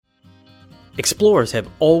Explorers have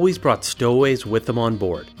always brought stowaways with them on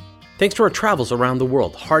board. Thanks to our travels around the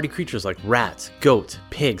world, hardy creatures like rats, goats,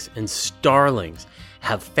 pigs, and starlings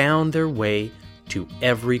have found their way to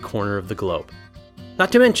every corner of the globe.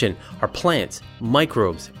 Not to mention our plants,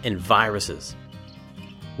 microbes, and viruses.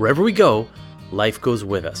 Wherever we go, life goes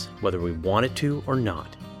with us, whether we want it to or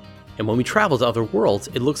not. And when we travel to other worlds,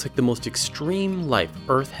 it looks like the most extreme life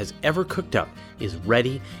Earth has ever cooked up is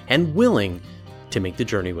ready and willing to make the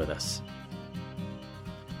journey with us.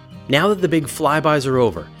 Now that the big flybys are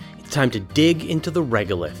over, it's time to dig into the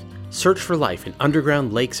regolith, search for life in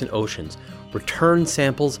underground lakes and oceans, return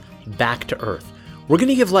samples back to Earth. We're going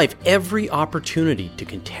to give life every opportunity to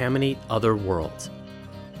contaminate other worlds.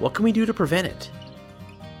 What can we do to prevent it?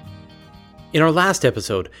 In our last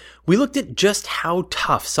episode, we looked at just how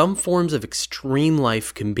tough some forms of extreme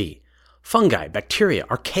life can be. Fungi, bacteria,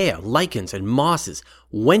 archaea, lichens, and mosses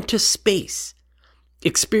went to space,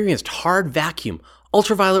 experienced hard vacuum,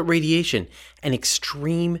 ultraviolet radiation, and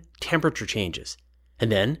extreme temperature changes. And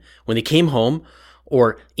then, when they came home,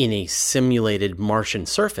 or in a simulated Martian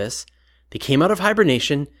surface, they came out of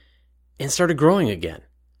hibernation and started growing again.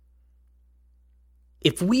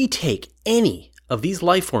 If we take any of these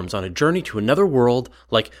life forms on a journey to another world,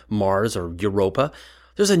 like Mars or Europa,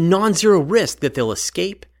 there's a non-zero risk that they'll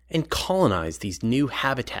escape and colonize these new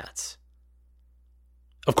habitats.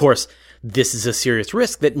 Of course, this is a serious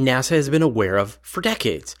risk that NASA has been aware of for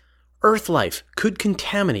decades. Earth life could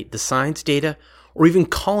contaminate the science data or even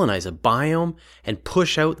colonize a biome and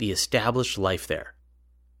push out the established life there.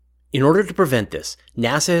 In order to prevent this,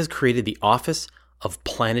 NASA has created the Office of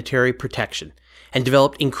Planetary Protection and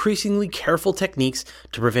developed increasingly careful techniques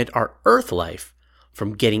to prevent our Earth life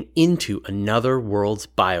from getting into another world's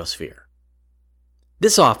biosphere.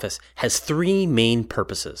 This office has three main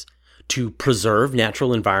purposes: to preserve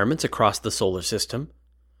natural environments across the solar system,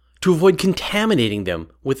 to avoid contaminating them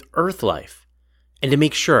with Earth life, and to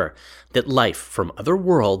make sure that life from other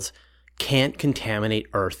worlds can't contaminate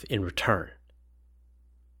Earth in return.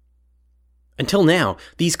 Until now,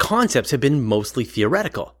 these concepts have been mostly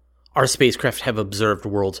theoretical. Our spacecraft have observed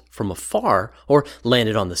worlds from afar or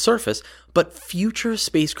landed on the surface, but future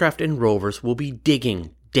spacecraft and rovers will be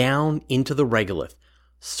digging down into the regolith,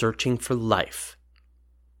 searching for life.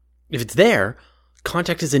 If it's there,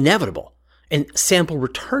 contact is inevitable, and sample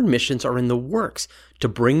return missions are in the works to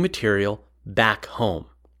bring material back home.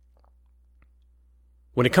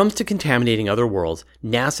 When it comes to contaminating other worlds,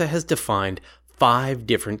 NASA has defined 5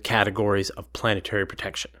 different categories of planetary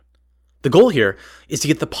protection. The goal here is to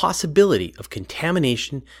get the possibility of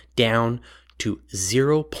contamination down to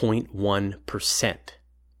 0.1%.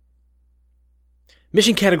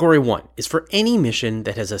 Mission Category 1 is for any mission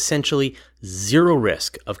that has essentially zero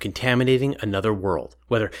risk of contaminating another world,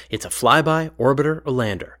 whether it's a flyby, orbiter, or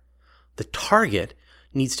lander. The target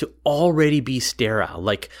needs to already be sterile,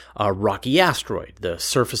 like a rocky asteroid, the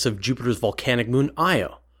surface of Jupiter's volcanic moon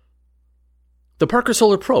Io. The Parker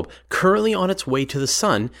Solar Probe, currently on its way to the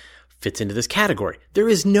Sun, fits into this category. There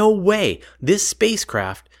is no way this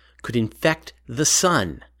spacecraft could infect the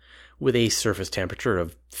Sun with a surface temperature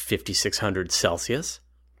of 5,600 Celsius.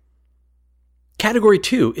 Category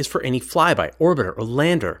 2 is for any flyby, orbiter, or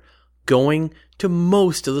lander going to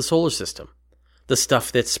most of the solar system. The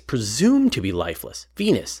stuff that's presumed to be lifeless: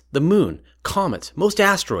 Venus, the Moon, comets, most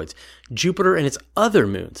asteroids, Jupiter and its other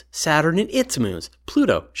moons, Saturn and its moons,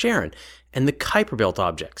 Pluto, Charon, and the Kuiper Belt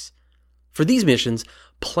objects. For these missions,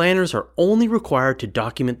 planners are only required to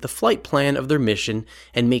document the flight plan of their mission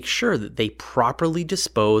and make sure that they properly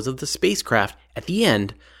dispose of the spacecraft at the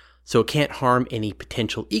end so it can't harm any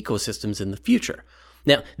potential ecosystems in the future.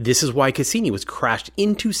 Now, this is why Cassini was crashed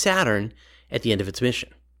into Saturn at the end of its mission.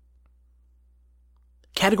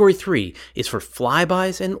 Category 3 is for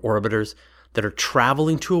flybys and orbiters that are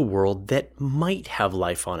traveling to a world that might have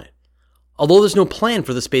life on it. Although there's no plan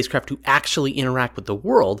for the spacecraft to actually interact with the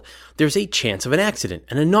world, there's a chance of an accident,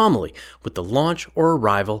 an anomaly, with the launch or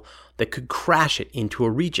arrival that could crash it into a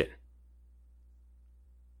region.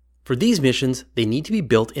 For these missions, they need to be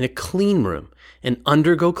built in a clean room and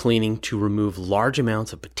undergo cleaning to remove large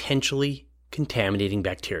amounts of potentially contaminating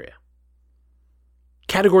bacteria.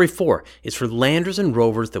 Category 4 is for landers and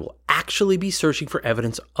rovers that will actually be searching for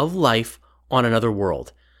evidence of life on another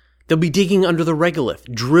world. They'll be digging under the regolith,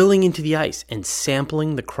 drilling into the ice, and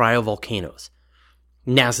sampling the cryovolcanoes.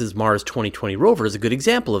 NASA's Mars 2020 rover is a good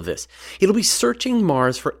example of this. It'll be searching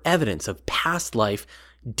Mars for evidence of past life,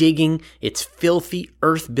 digging its filthy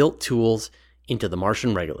Earth-built tools into the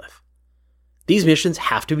Martian regolith. These missions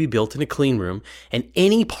have to be built in a clean room, and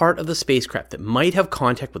any part of the spacecraft that might have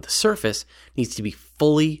contact with the surface needs to be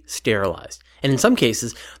fully sterilized. And in some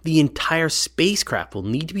cases, the entire spacecraft will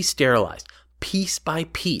need to be sterilized piece by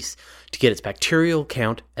piece to get its bacterial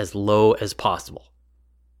count as low as possible.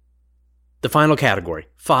 The final category,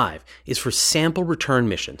 5, is for sample return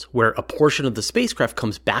missions, where a portion of the spacecraft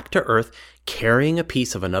comes back to Earth carrying a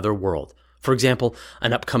piece of another world. For example,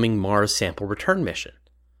 an upcoming Mars sample return mission.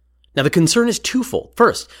 Now, the concern is twofold.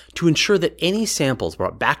 First, to ensure that any samples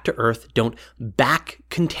brought back to Earth don't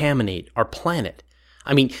back-contaminate our planet.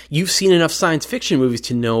 I mean, you've seen enough science fiction movies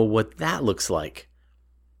to know what that looks like.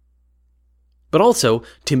 But also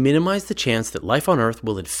to minimize the chance that life on Earth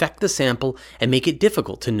will infect the sample and make it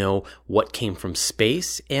difficult to know what came from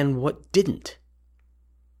space and what didn't.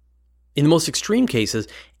 In the most extreme cases,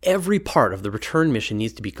 every part of the return mission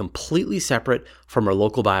needs to be completely separate from our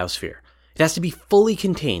local biosphere. It has to be fully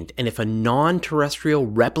contained, and if a non-terrestrial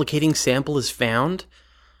replicating sample is found,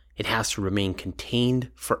 it has to remain contained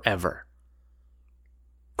forever.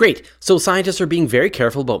 Great, so scientists are being very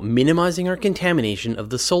careful about minimizing our contamination of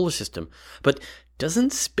the solar system. But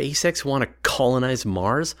doesn't SpaceX want to colonize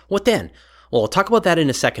Mars? What then? Well, I'll talk about that in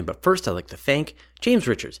a second, but first I'd like to thank James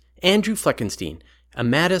Richards, Andrew Fleckenstein,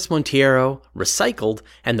 Amadis Monteiro, Recycled,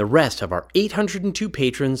 and the rest of our 802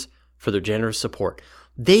 patrons for their generous support.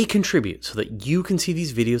 They contribute so that you can see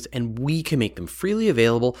these videos and we can make them freely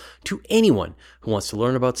available to anyone who wants to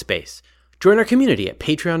learn about space. Join our community at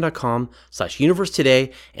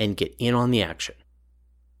patreon.com/universetoday and get in on the action.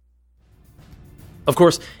 Of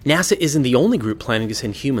course, NASA isn't the only group planning to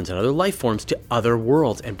send humans and other life forms to other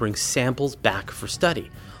worlds and bring samples back for study.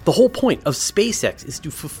 The whole point of SpaceX is to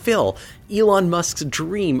fulfill Elon Musk's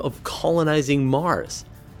dream of colonizing Mars.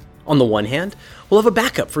 On the one hand, we'll have a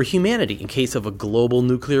backup for humanity in case of a global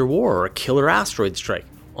nuclear war or a killer asteroid strike.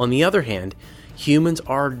 On the other hand, humans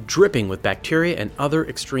are dripping with bacteria and other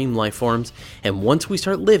extreme life forms, and once we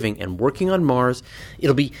start living and working on Mars,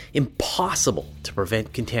 it'll be impossible to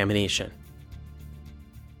prevent contamination.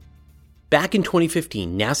 Back in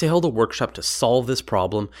 2015, NASA held a workshop to solve this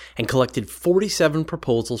problem and collected 47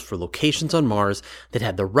 proposals for locations on Mars that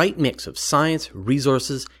had the right mix of science,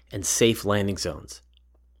 resources, and safe landing zones.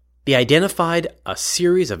 They identified a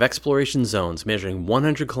series of exploration zones measuring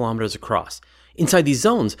 100 kilometers across. Inside these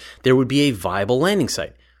zones, there would be a viable landing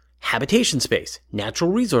site, habitation space,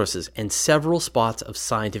 natural resources, and several spots of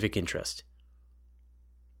scientific interest.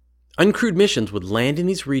 Uncrewed missions would land in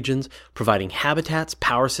these regions, providing habitats,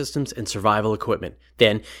 power systems, and survival equipment.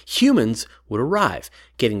 Then, humans would arrive,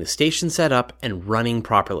 getting the station set up and running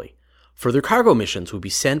properly. Further cargo missions would be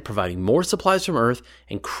sent, providing more supplies from Earth,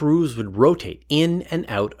 and crews would rotate in and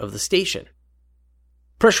out of the station.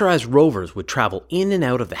 Pressurized rovers would travel in and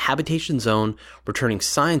out of the habitation zone, returning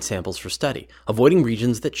science samples for study, avoiding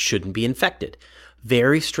regions that shouldn't be infected.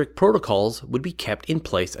 Very strict protocols would be kept in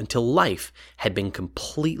place until life had been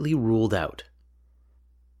completely ruled out.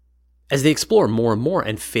 As they explore more and more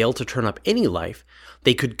and fail to turn up any life,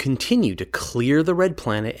 they could continue to clear the red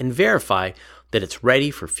planet and verify that it's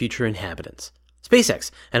ready for future inhabitants.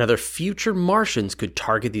 SpaceX and other future Martians could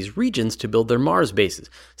target these regions to build their Mars bases,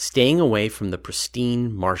 staying away from the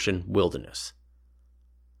pristine Martian wilderness.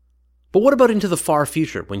 But what about into the far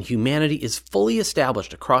future when humanity is fully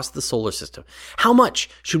established across the solar system? How much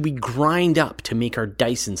should we grind up to make our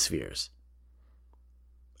Dyson spheres?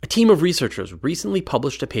 A team of researchers recently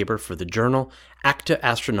published a paper for the journal Acta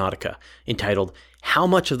Astronautica entitled, "How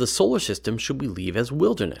much of the solar system should we leave as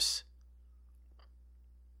wilderness?"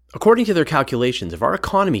 According to their calculations, if our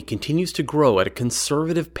economy continues to grow at a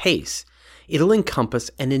conservative pace, it'll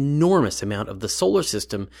encompass an enormous amount of the solar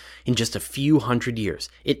system in just a few hundred years.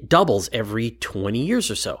 It doubles every 20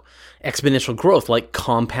 years or so. Exponential growth, like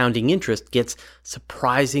compounding interest, gets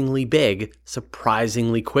surprisingly big,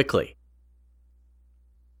 surprisingly quickly.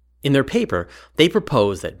 In their paper, they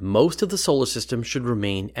propose that most of the solar system should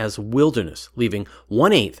remain as wilderness, leaving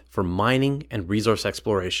 1/8 for mining and resource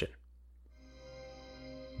exploration.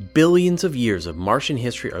 Billions of years of Martian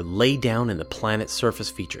history are laid down in the planet's surface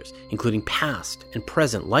features, including past and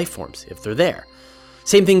present life forms, if they're there.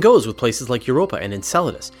 Same thing goes with places like Europa and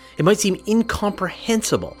Enceladus. It might seem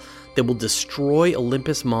incomprehensible that we'll destroy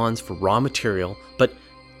Olympus Mons for raw material, but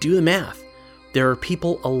do the math. There are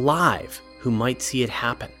people alive who might see it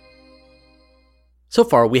happen. So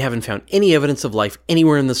far, we haven't found any evidence of life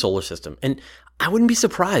anywhere in the solar system, and I wouldn't be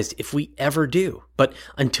surprised if we ever do. But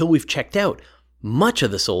until we've checked out much of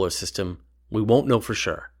the solar system, we won't know for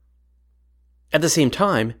sure. At the same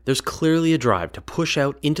time, there's clearly a drive to push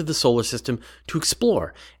out into the solar system to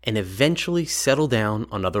explore and eventually settle down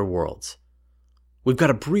on other worlds. We've got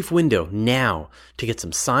a brief window now to get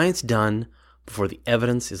some science done before the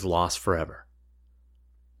evidence is lost forever.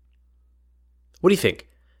 What do you think?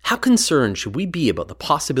 How concerned should we be about the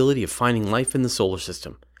possibility of finding life in the solar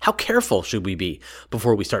system? How careful should we be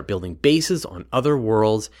before we start building bases on other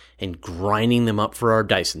worlds and grinding them up for our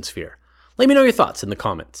Dyson sphere? Let me know your thoughts in the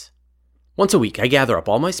comments. Once a week, I gather up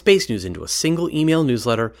all my space news into a single email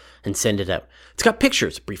newsletter and send it out. It's got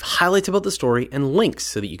pictures, brief highlights about the story, and links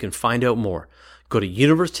so that you can find out more. Go to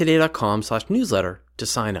universetoday.com/newsletter to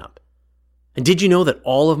sign up. And did you know that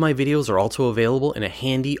all of my videos are also available in a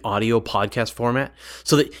handy audio podcast format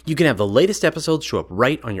so that you can have the latest episodes show up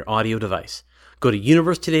right on your audio device? Go to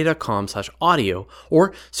universetoday.com/audio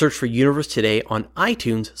or search for Universe Today on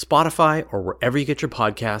iTunes, Spotify, or wherever you get your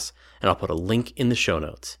podcasts, and I'll put a link in the show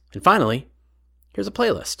notes. And finally, here's a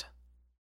playlist.